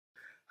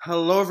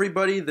Hello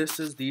everybody, this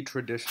is the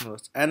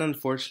Traditionalist, and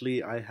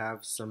unfortunately I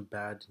have some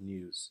bad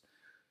news.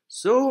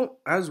 So,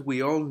 as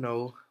we all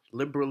know,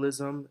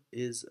 liberalism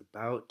is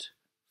about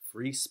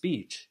free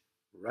speech,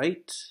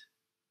 right?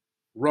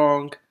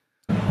 Wrong.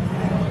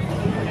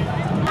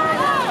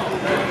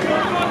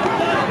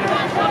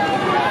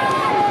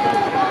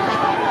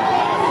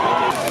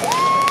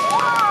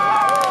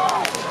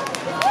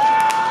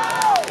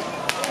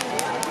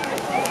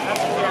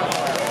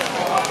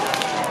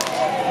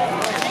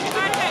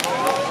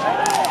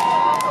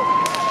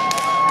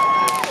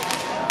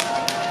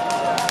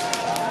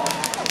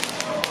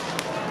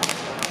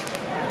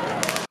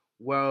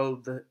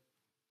 Well,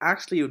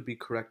 actually it would be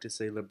correct to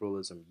say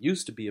liberalism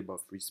used to be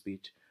about free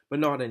speech, but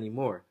not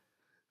anymore.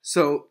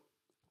 So,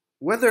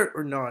 whether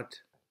or not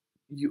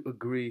you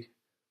agree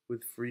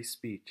with free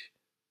speech,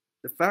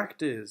 the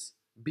fact is,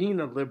 being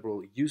a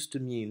liberal used to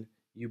mean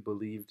you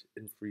believed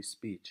in free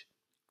speech.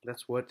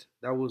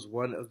 That was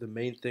one of the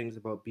main things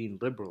about being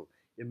liberal.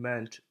 It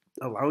meant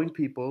allowing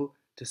people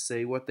to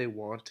say what they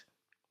want.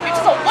 You're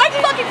just a white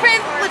fucking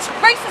privileged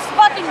racist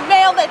fucking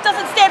male that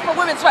doesn't stand for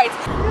women's rights.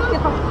 Get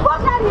the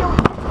fuck out of here,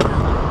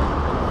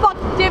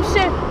 fucking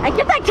dipshit, and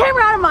get that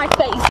camera out of my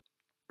face.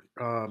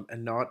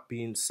 And not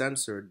being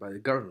censored by the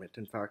government.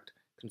 In fact,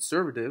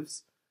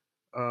 conservatives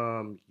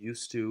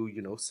used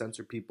to,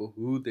 censor people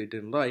who they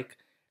didn't like,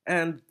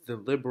 and the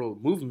liberal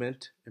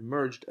movement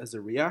emerged as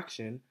a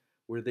reaction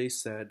where they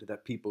said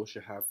that people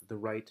should have the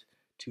right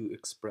to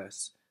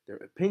express their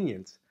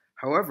opinions.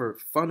 However,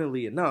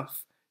 funnily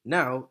enough,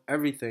 now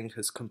everything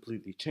has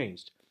completely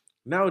changed.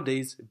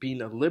 Nowadays,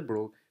 being a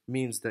liberal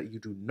means that you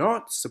do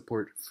not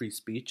support free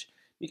speech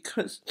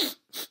because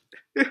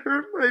it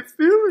hurt my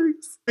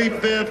feelings.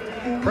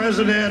 35th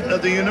President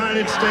of the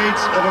United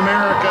States of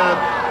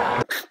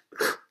America.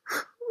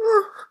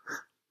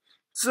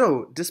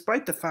 So,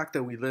 despite the fact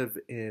that we live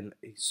in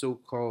a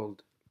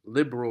so-called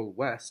liberal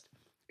West,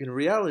 in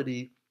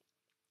reality,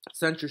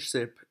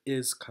 censorship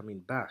is coming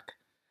back.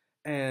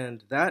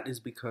 And that is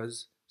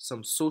because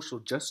some social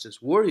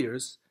justice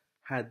warriors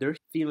had their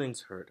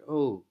feelings hurt.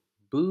 Oh,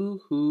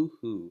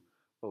 boo-hoo-hoo.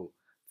 Oh,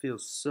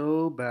 feels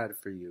so bad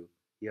for you.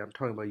 Yeah, I'm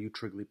talking about you,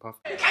 Trigglypuff.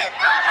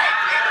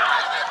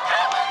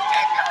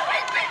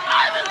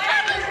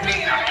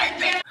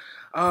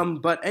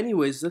 But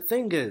anyways, the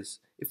thing is,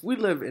 if we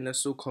live in a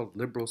so-called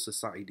liberal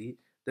society,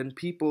 then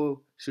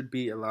people should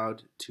be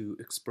allowed to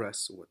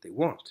express what they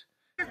want.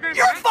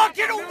 You're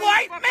fucking a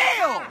white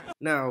male!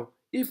 Now,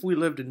 if we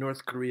lived in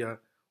North Korea,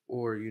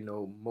 or,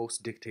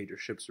 most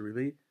dictatorships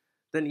really,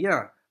 then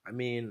yeah,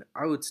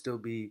 I would still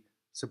be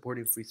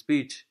supporting free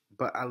speech,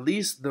 but at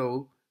least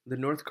though, the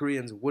North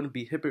Koreans wouldn't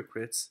be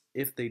hypocrites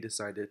if they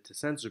decided to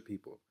censor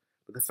people.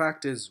 But the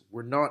fact is,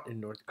 we're not in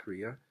North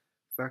Korea.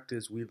 The fact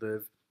is, we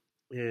live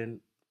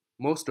in,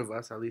 most of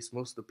us, at least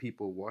most of the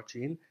people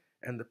watching,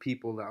 and the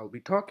people that I'll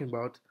be talking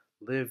about,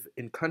 live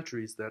in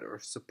countries that are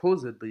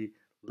supposedly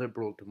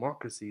liberal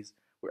democracies,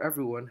 where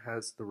everyone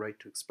has the right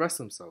to express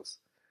themselves.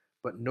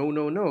 But no,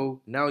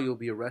 now you'll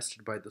be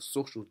arrested by the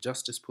social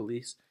justice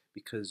police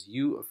because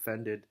you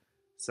offended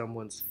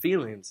someone's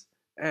feelings,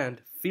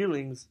 and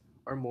feelings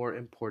are more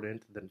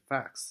important than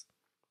facts.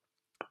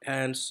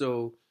 And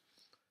so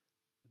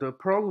the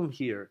problem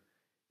here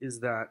is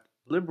that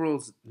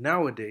liberals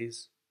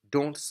nowadays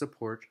don't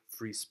support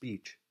free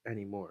speech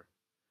anymore.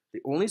 They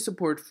only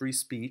support free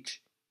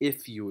speech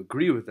if you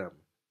agree with them.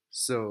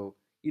 So,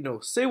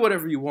 say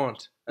whatever you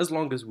want as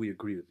long as we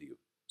agree with you.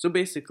 So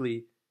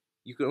basically,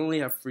 you can only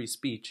have free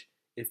speech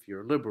if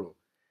you're liberal.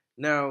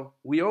 Now,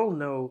 we all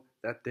know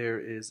that there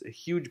is a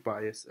huge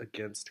bias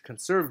against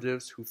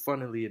conservatives who,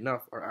 funnily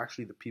enough, are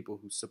actually the people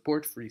who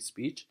support free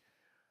speech.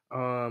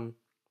 And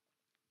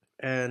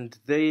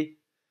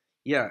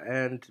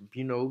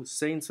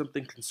saying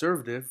something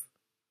conservative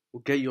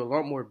will get you a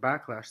lot more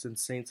backlash than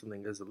saying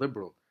something as a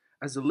liberal.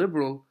 As a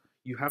liberal,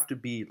 you have to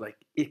be,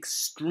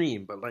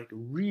 extreme, but,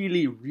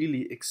 really,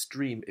 really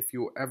extreme if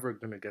you're ever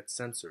gonna get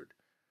censored.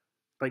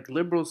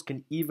 Liberals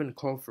can even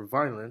call for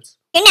violence.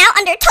 You're now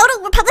under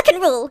total Republican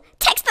rule.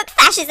 Textbook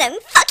fascism.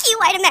 Fuck you,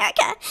 white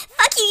America.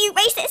 Fuck you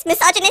racist,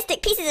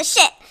 misogynistic pieces of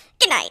shit.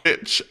 Good night.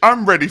 Bitch,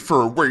 I'm ready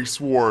for a race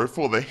war if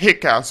all the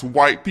hick-ass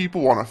white people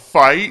want to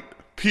fight.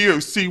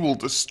 POC will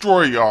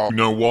destroy y'all. You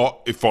know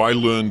what? If I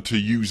learned to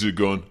use a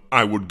gun,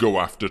 I would go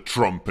after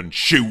Trump and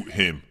shoot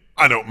him.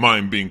 I don't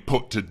mind being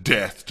put to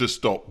death to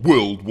stop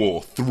World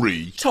War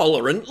III.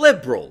 Tolerant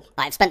liberal.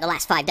 I've spent the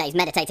last 5 days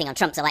meditating on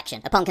Trump's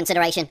election. Upon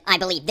consideration, I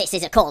believe this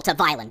is a call to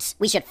violence.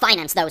 We should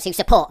finance those who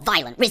support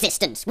violent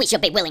resistance. We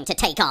should be willing to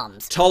take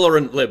arms.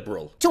 Tolerant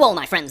liberal. To all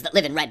my friends that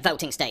live in red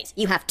voting states,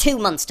 you have 2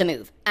 months to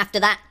move.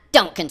 After that,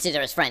 don't consider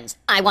us friends.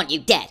 I want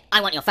you dead.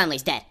 I want your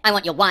families dead. I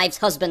want your wives,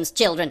 husbands,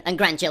 children, and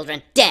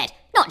grandchildren dead.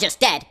 Not just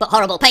dead, but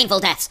horrible,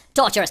 painful deaths.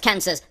 Torturous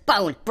cancers,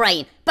 bone,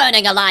 brain,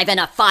 burning alive in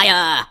a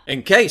fire.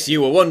 In case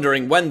you were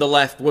wondering when the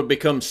left would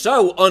become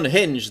so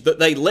unhinged that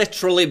they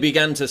literally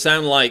began to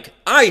sound like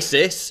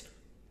ISIS,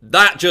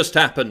 that just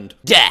happened.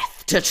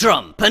 Death to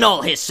Trump and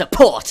all his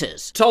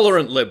supporters.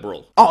 Tolerant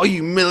liberal. All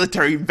you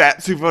military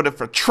vets who voted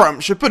for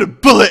Trump should put a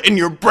bullet in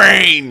your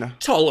brain.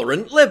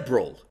 Tolerant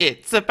liberal.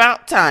 It's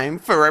about time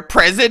for a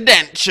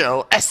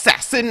presidential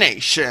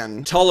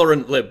assassination.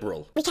 Tolerant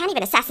liberal. We can't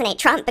even assassinate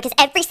Trump because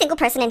every single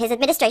person in his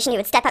administration who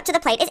would step up to the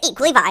plate is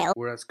equally vile.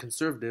 Whereas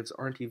conservatives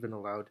aren't even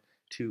allowed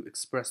to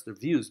express their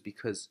views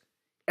because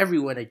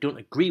everyone I don't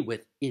agree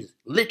with is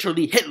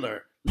literally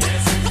Hitler.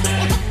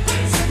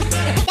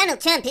 Donald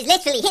Trump is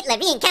literally Hitler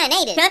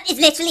reincarnated. Trump is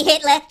literally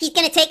Hitler. He's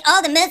gonna take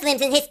all the Muslims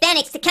and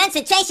Hispanics to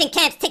concentration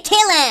camps to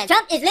kill them.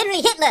 Trump is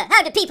literally Hitler.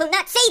 How do people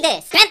not see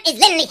this? Trump is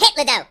literally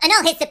Hitler though, and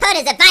all his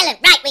supporters are violent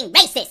right-wing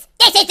racists.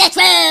 This is the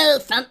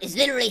truth! Trump is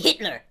literally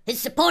Hitler.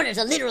 His supporters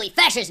are literally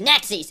fascist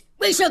Nazis.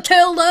 We shall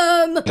kill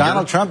them!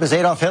 Donald Trump is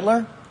Adolf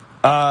Hitler?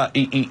 Come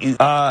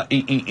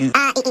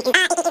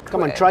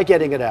on, try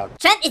getting it out.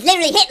 Trump is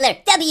literally Hitler.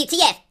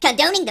 WTF.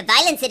 Condoning the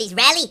violence at his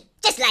rally?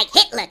 Just like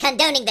Hitler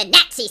condoning the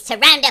Nazis to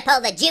round up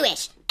all the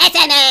Jewish.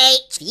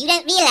 SMH! If you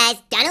don't realize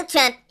Donald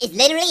Trump is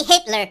literally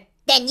Hitler,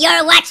 then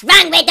you're what's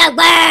wrong with the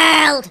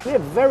world! We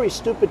have very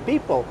stupid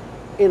people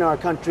in our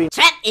country.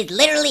 Trump is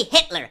literally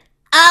Hitler.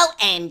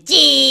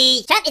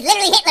 OMG! Trump is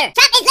literally Hitler!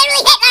 Trump is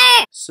literally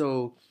Hitler!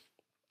 So,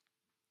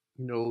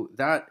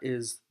 that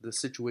is the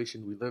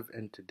situation we live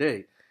in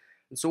today.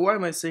 And so why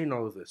am I saying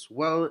all of this?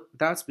 Well,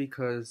 that's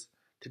because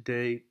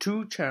today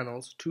two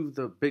of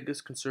the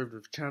biggest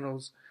conservative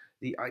channels,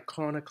 the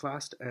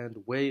Iconoclast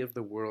and Way of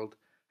the World,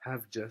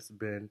 have just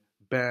been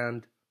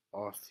banned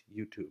off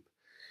YouTube.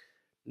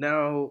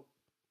 Now,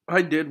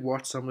 I did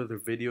watch some of their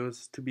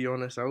videos, to be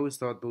honest. I always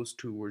thought those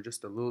two were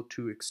just a little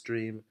too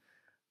extreme.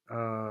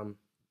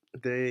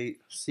 They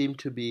seem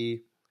to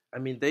be,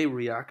 they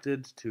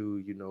reacted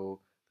to, the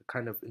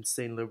kind of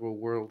insane liberal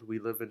world we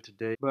live in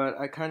today. But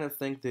I kind of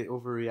think they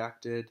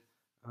overreacted.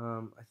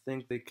 I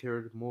think they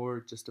cared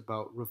more just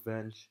about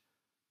revenge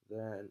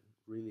than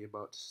really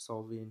about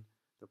solving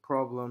the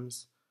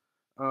problems.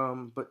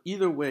 But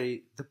either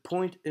way, the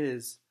point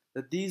is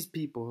that these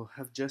people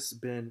have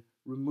just been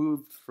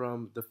removed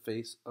from the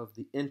face of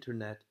the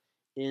internet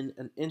in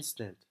an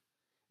instant.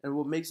 And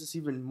what makes this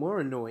even more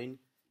annoying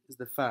is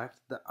the fact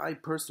that I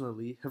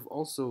personally have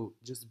also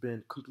just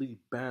been completely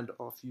banned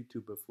off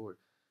YouTube before.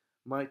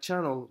 My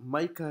channel,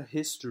 Micah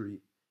History,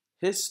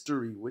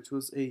 which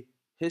was a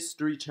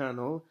history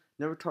channel,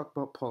 never talked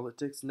about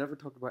politics, never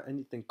talked about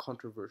anything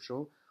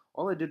controversial.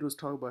 All I did was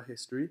talk about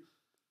history.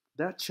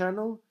 That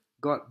channel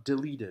got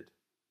deleted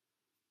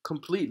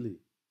completely.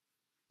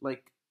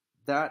 Like,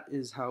 that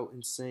is how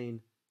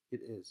insane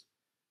it is.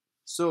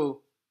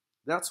 So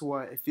that's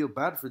why I feel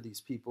bad for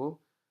these people,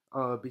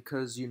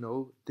 because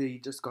they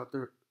just got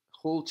their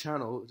whole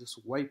channel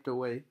just wiped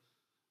away,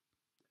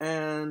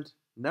 and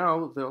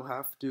now they'll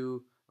have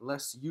to,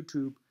 unless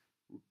YouTube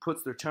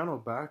puts their channel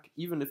back,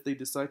 even if they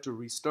decide to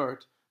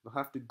restart, they'll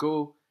have to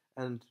go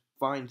and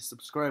find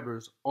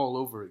subscribers all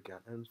over again.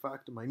 And in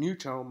fact, my new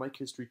channel, Mike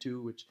History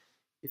 2, which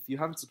if you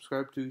haven't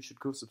subscribed to, you should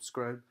go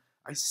subscribe.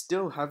 I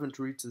still haven't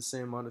reached the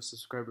same amount of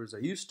subscribers I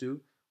used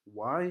to.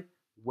 Why?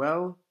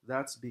 Well,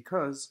 that's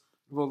because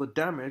of all the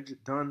damage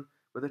done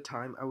by the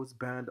time I was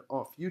banned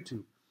off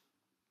YouTube.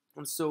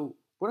 And so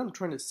what I'm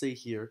trying to say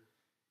here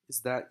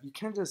is that you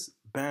can't just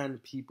ban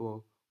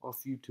people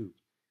off YouTube.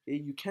 Okay?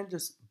 You can't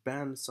just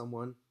ban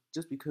someone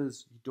just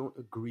because you don't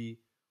agree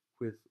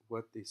with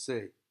what they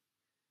say.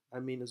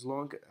 As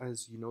long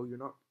as you're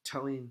not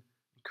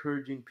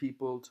encouraging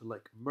people to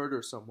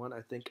murder someone,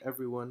 I think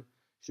everyone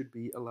should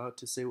be allowed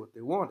to say what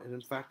they want. And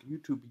in fact,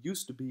 YouTube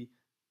used to be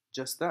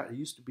just that. It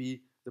used to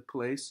be the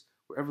place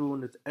where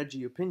everyone with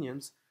edgy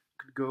opinions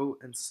could go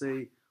and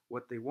say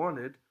what they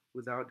wanted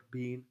without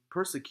being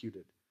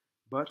persecuted.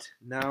 But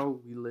now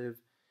we live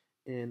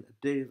in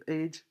a day of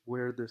age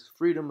where there's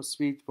freedom of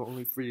speech, but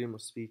only freedom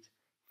of speech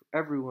for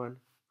everyone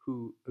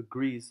who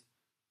agrees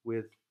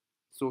with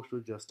social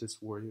justice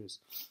warriors.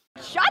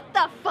 Shut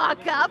the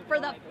fuck up for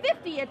the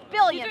 50th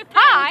billionth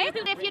time.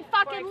 If you'd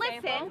fucking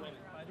listen.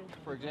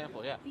 For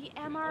example, yeah. The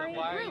MRA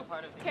group.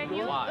 Can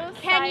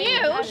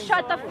you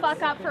shut the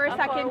fuck up for a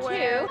second too?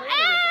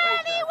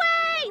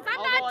 Anyways,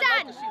 I'm not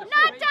done.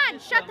 Not done.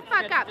 Shut the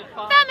fuck up.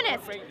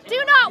 Feminists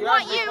do not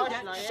want you.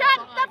 Shut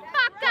the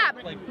fuck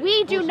up.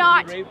 We do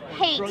not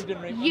hate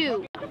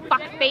you.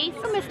 Fuckface,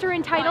 Mr.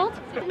 Entitled,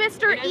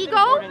 Mr.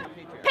 Ego,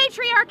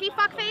 patriarchy,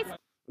 fuckface.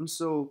 And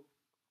so,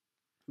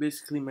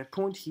 basically, my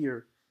point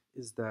here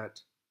is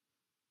that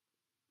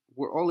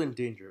we're all in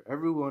danger.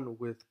 Everyone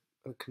with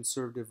a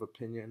conservative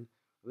opinion,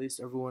 at least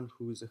everyone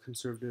who's a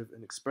conservative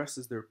and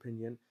expresses their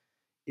opinion,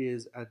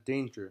 is at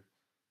danger.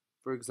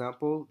 For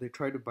example, they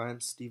tried to ban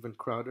Steven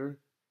Crowder.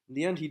 In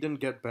the end, he didn't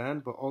get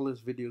banned, but all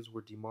his videos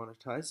were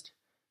demonetized.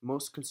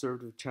 Most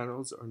conservative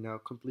channels are now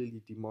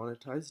completely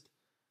demonetized.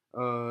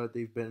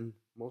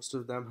 Most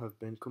of them have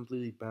been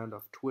completely banned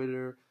off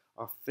Twitter,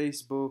 off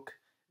Facebook,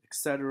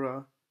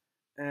 etc.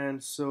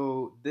 And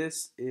so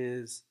this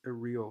is a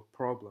real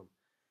problem.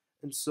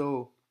 And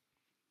so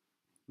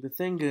the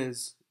thing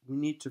is, we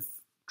need to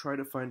try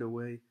to find a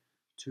way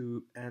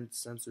to end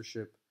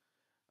censorship.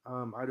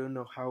 I don't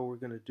know how we're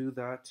going to do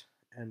that.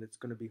 and it's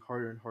going to be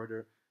harder and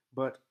harder.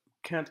 But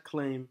can't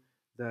claim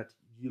that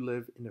you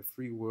live in a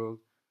free world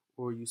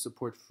or you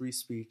support free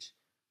speech,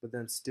 but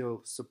then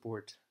still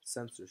support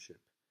censorship.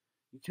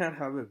 You can't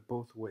have it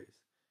both ways.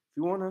 If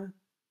you want to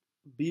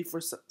be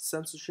for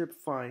censorship,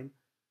 fine,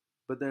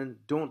 but then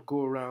don't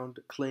go around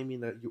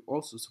claiming that you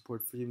also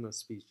support freedom of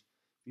speech.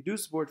 If you do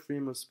support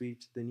freedom of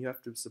speech, then you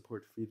have to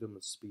support freedom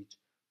of speech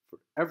for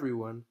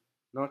everyone,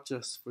 not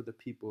just for the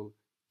people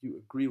you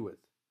agree with.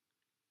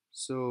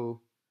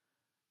 So,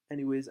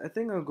 anyways, I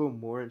think I'll go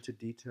more into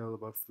detail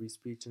about free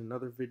speech in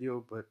another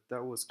video, but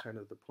that was kind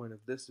of the point of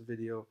this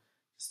video,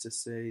 just to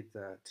say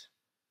that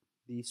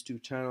these two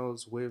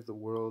channels, Way of the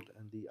World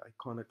and The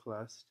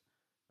Iconoclast,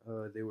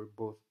 they were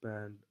both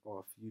banned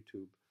off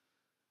YouTube.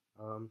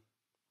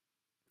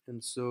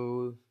 And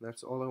so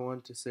that's all I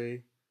wanted to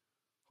say.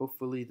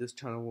 Hopefully this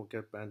channel won't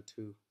get banned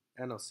too,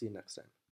 and I'll see you next time.